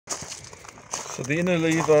So the inner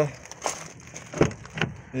lever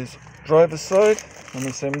is driver's side on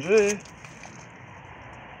this MG,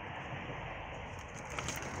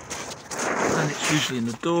 and it's usually in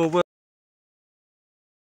the doorway.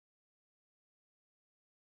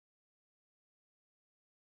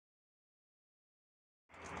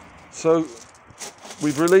 So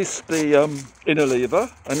we've released the inner lever,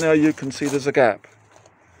 and now you can see there's a gap.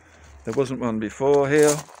 There wasn't one before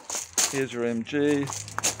here. Here's your MG.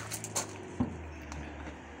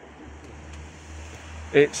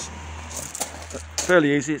 It's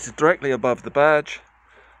fairly easy, it's directly above the badge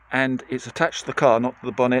and it's attached to the car, not to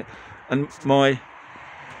the bonnet, and my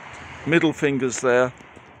middle fingers there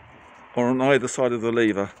are on either side of the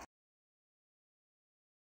lever.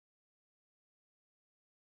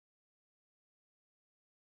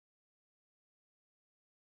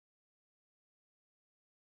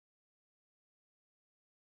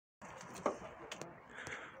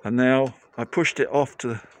 And now I pushed it off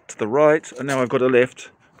to the right, and now I've got a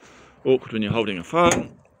lift. Awkward when you're holding a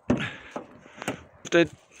phone.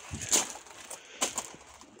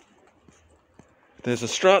 There's a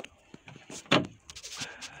strut.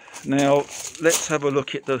 Now let's have a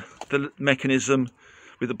look at the mechanism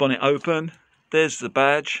with the bonnet open. There's the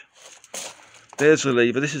badge. There's the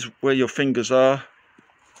lever. This is where your fingers are.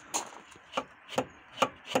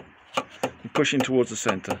 You're pushing towards the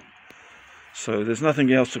centre. So there's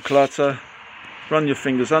nothing else to clutter. Run your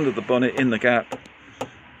fingers under the bonnet in the gap.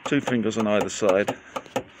 2 fingers on either side.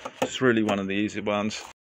 It's really one of the easy ones.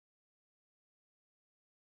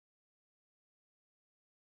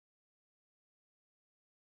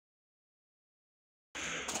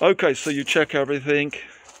 Okay, so you check everything.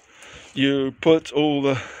 You put all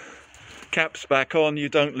the caps back on. You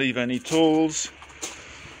don't leave any tools.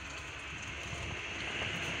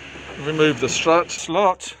 Remove the strut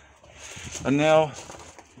slot. And now,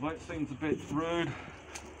 might seem a bit rude,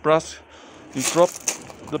 Bruss, you drop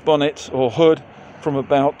the bonnet or hood from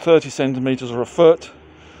about 30 centimetres or a foot,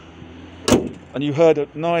 and you heard a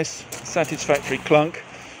nice satisfactory clunk.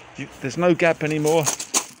 There's no gap anymore.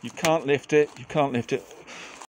 You can't lift it.